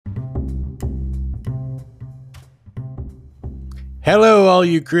Hello, all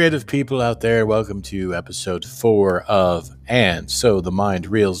you creative people out there. Welcome to episode 4 of And So the Mind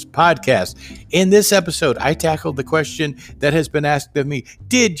Reels podcast. In this episode, I tackled the question that has been asked of me.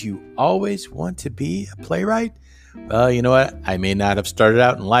 Did you always want to be a playwright? Well, you know what? I may not have started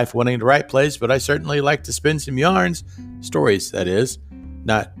out in life wanting to write plays, but I certainly like to spin some yarns. Stories, that is.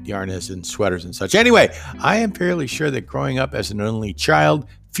 Not yarn as in sweaters and such. Anyway, I am fairly sure that growing up as an only child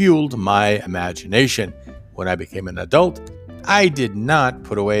fueled my imagination. When I became an adult, I did not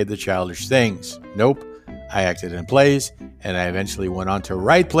put away the childish things. Nope. I acted in plays, and I eventually went on to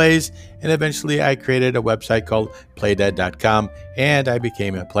write plays, and eventually I created a website called playdead.com, and I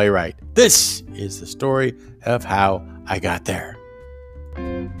became a playwright. This is the story of how I got there.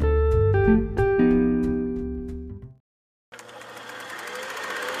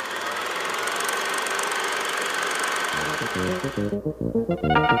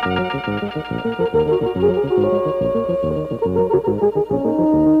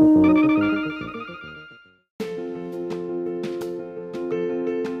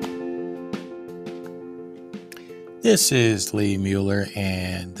 This is Lee Mueller,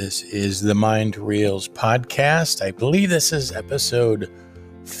 and this is the Mind Reels podcast. I believe this is episode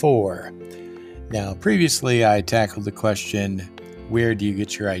 4. Now, previously I tackled the question, where do you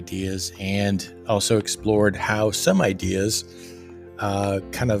get your ideas? And also explored how some ideas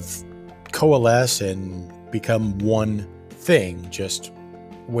kind of coalesce and become one thing, just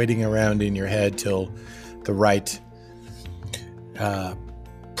waiting around in your head till the right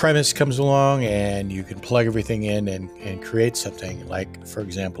premise comes along and you can plug everything in and create something. Like, for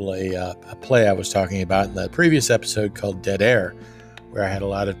example, a play I was talking about in the previous episode called Dead Air, where I had a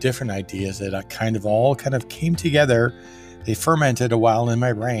lot of different ideas that I kind of came together. They fermented a while in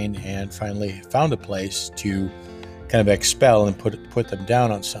my brain and finally found a place to kind of expel and put them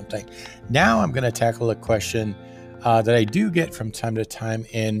down on something. Now I'm going to tackle a question that I do get from time to time,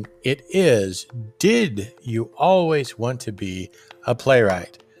 and it is, did you always want to be a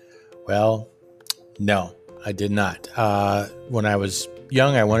playwright? Well, no, I did not. When I was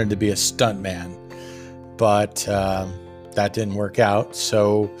young, I wanted to be a stuntman, but that didn't work out.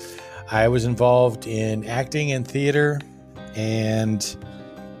 So I was involved in acting and theater, and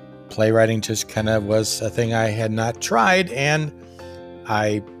playwriting just kind of was a thing I had not tried, and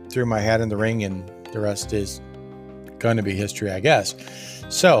I threw my hat in the ring, and the rest is going to be history, I guess.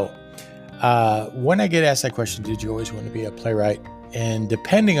 So when I get asked that question, did you always want to be a playwright? And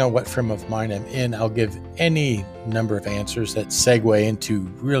depending on what frame of mind I'm in, I'll give any number of answers that segue into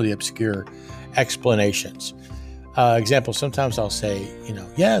really obscure explanations. Example, sometimes I'll say,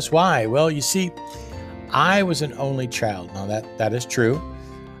 yes, why? Well, you see, I was an only child. Now that is true.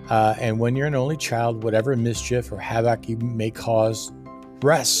 And when you're an only child, whatever mischief or havoc you may cause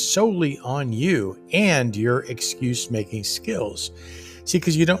rests solely on you and your excuse-making skills. See,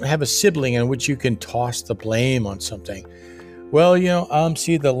 because you don't have a sibling in which you can toss the blame on something. Well,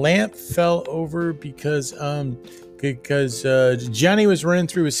 see, the lamp fell over because Johnny was running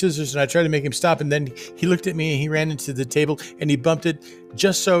through with scissors, and I tried to make him stop, and then he looked at me and he ran into the table and he bumped it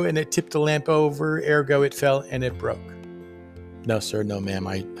just so, and it tipped the lamp over, ergo it fell and it broke. No, sir, no, ma'am.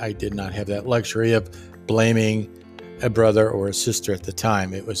 I did not have that luxury of blaming a brother or a sister at the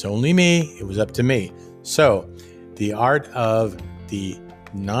time. It was only me. It was up to me. So the art of the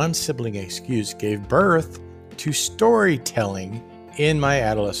non-sibling excuse gave birth to storytelling in my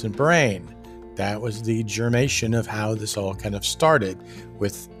adolescent brain. That was the germination of how this all kind of started,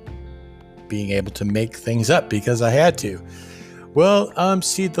 with being able to make things up because I had to. Well,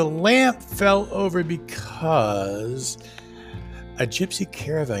 see, the lamp fell over because a gypsy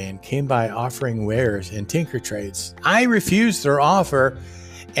caravan came by offering wares and tinker trades. I refused their offer,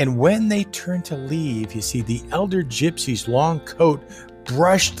 and when they turned to leave, you see, the elder gypsy's long coat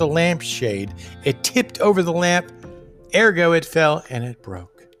brushed the lampshade. It tipped over the lamp, ergo it fell and it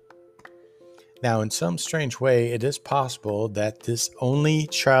broke. Now, in some strange way, it is possible that this only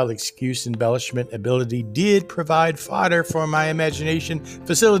child excuse embellishment ability did provide fodder for my imagination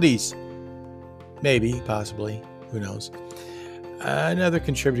facilities. Maybe, possibly, who knows. Another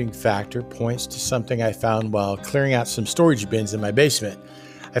contributing factor points to something I found while clearing out some storage bins in my basement.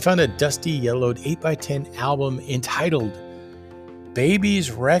 I found a dusty, yellowed 8x10 album entitled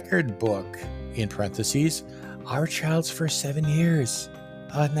Baby's Record Book, in parentheses, Our Child's First 7 Years.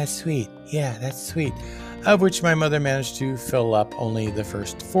 Oh, isn't that sweet? Yeah, that's sweet. Of which my mother managed to fill up only the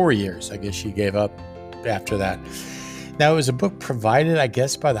first 4 years. I guess she gave up after that. Now, it was a book provided, I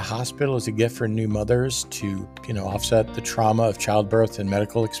guess, by the hospital as a gift for new mothers to, offset the trauma of childbirth and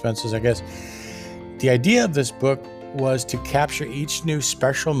medical expenses, I guess. The idea of this book was to capture each new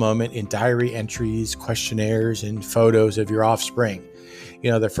special moment in diary entries, questionnaires, and photos of your offspring.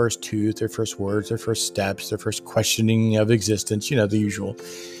 Their first tooth, their first words, their first steps, their first questioning of existence, the usual.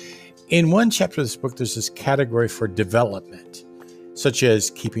 In one chapter of this book, there's this category for development, such as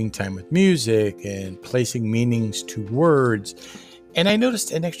keeping time with music and placing meanings to words. And I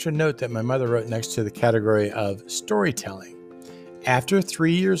noticed an extra note that my mother wrote next to the category of storytelling. After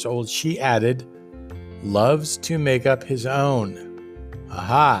 3 years old, she added, loves to make up his own.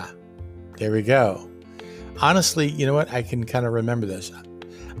 Aha, there we go. Honestly, you know what? I can kind of remember this.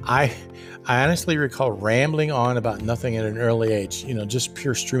 I honestly recall rambling on about nothing at an early age, just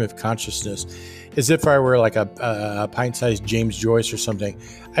pure stream of consciousness, as if I were like a pint-sized James Joyce or something.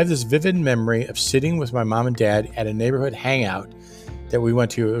 I have this vivid memory of sitting with my mom and dad at a neighborhood hangout that we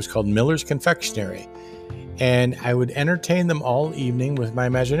went to. It was called Miller's Confectionery, and I would entertain them all evening with my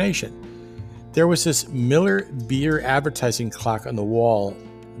imagination. There was this Miller beer advertising clock on the wall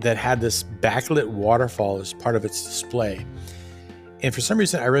that had this backlit waterfall as part of its display. And for some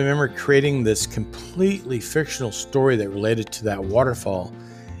reason, I remember creating this completely fictional story that related to that waterfall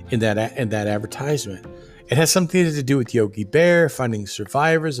in that advertisement. It has something to do with Yogi Bear finding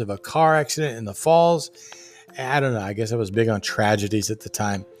survivors of a car accident in the falls. I don't know. I guess I was big on tragedies at the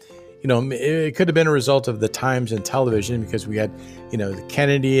time. It could have been a result of the times in television, because we had, the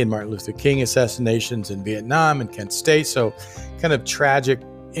Kennedy and Martin Luther King assassinations in Vietnam and Kent State. So kind of tragic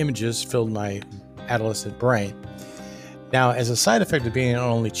images filled my adolescent brain. Now, as a side effect of being an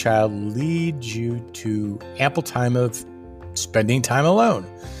only child leads you to ample time of spending time alone.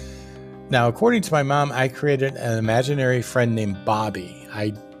 Now, according to my mom, I created an imaginary friend named Bobby.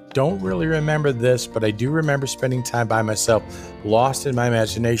 I don't really remember this, but I do remember spending time by myself, lost in my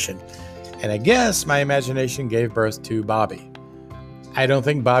imagination. And I guess my imagination gave birth to Bobby. I don't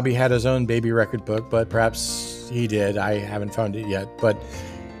think Bobby had his own baby record book, but perhaps he did. I haven't found it yet, but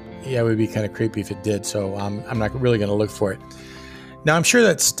yeah, it would be kind of creepy if it did, so I'm not really going to look for it. Now, I'm sure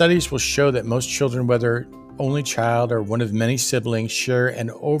that studies will show that most children, whether only child or one of many siblings, share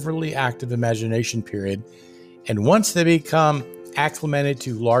an overly active imagination period. And once they become acclimated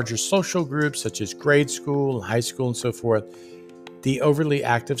to larger social groups, such as grade school, high school, and so forth, the overly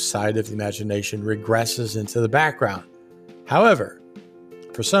active side of the imagination regresses into the background. However,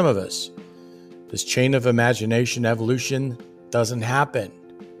 for some of us, this chain of imagination evolution doesn't happen.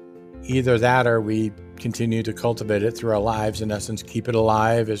 Either that, or we continue to cultivate it through our lives, in essence, keep it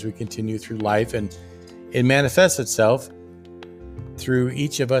alive as we continue through life, and it manifests itself through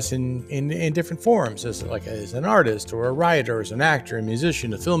each of us in different forms, as an artist or a writer, as an actor, a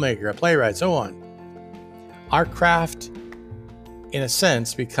musician, a filmmaker, a playwright, so on. Our craft, in a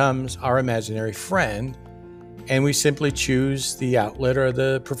sense, becomes our imaginary friend, and we simply choose the outlet or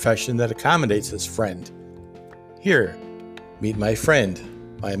the profession that accommodates this friend. Here, meet my friend,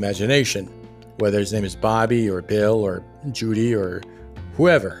 my imagination, whether his name is Bobby or Bill or Judy or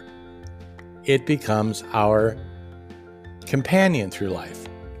whoever. It becomes our companion through life.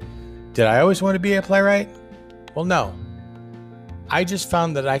 Did I always want to be a playwright? Well, no. I just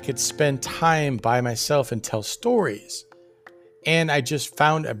found that I could spend time by myself and tell stories. And I just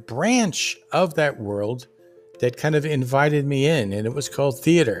found a branch of that world that kind of invited me in, and it was called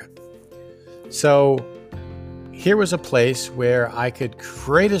theater. So here was a place where I could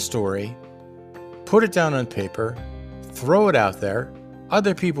create a story, put it down on paper, throw it out there.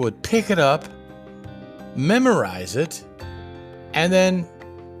 Other people would pick it up, memorize it, and then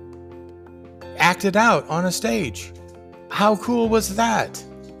act it out on a stage. How cool was that?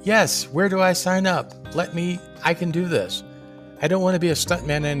 Yes, where do I sign up? I can do this. I don't want to be a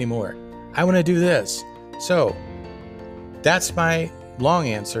stuntman anymore. I want to do this. So that's my long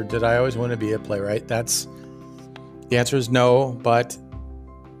answer. Did I always want to be a playwright? The answer is no, but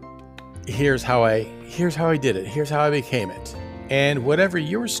here's how I did it. Here's how I became it. And whatever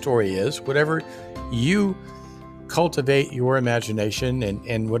your story is, whatever you cultivate your imagination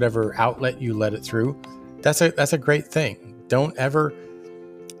and whatever outlet you let it through, that's a great thing. Don't ever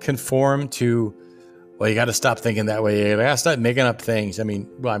conform to, well, you got to stop thinking that way. You got to stop making up things.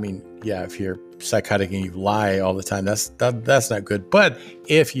 Yeah, if you're psychotic and you lie all the time, that's not good. But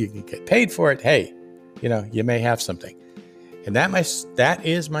if you can get paid for it, hey, you may have something. And that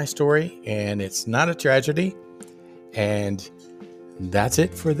is my story, and it's not a tragedy. And that's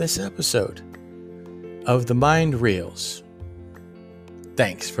it for this episode of The Mind Reels.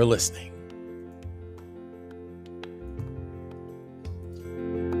 Thanks for listening.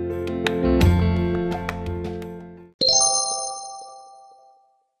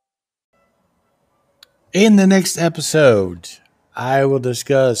 In the next episode, I will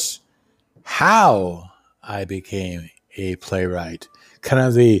discuss how I became a playwright. Kind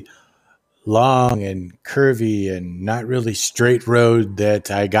of the long and curvy and not really straight road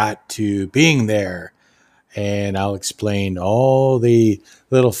that I got to being there. And I'll explain all the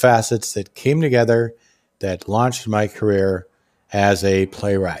little facets that came together that launched my career as a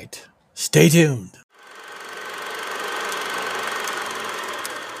playwright. Stay tuned.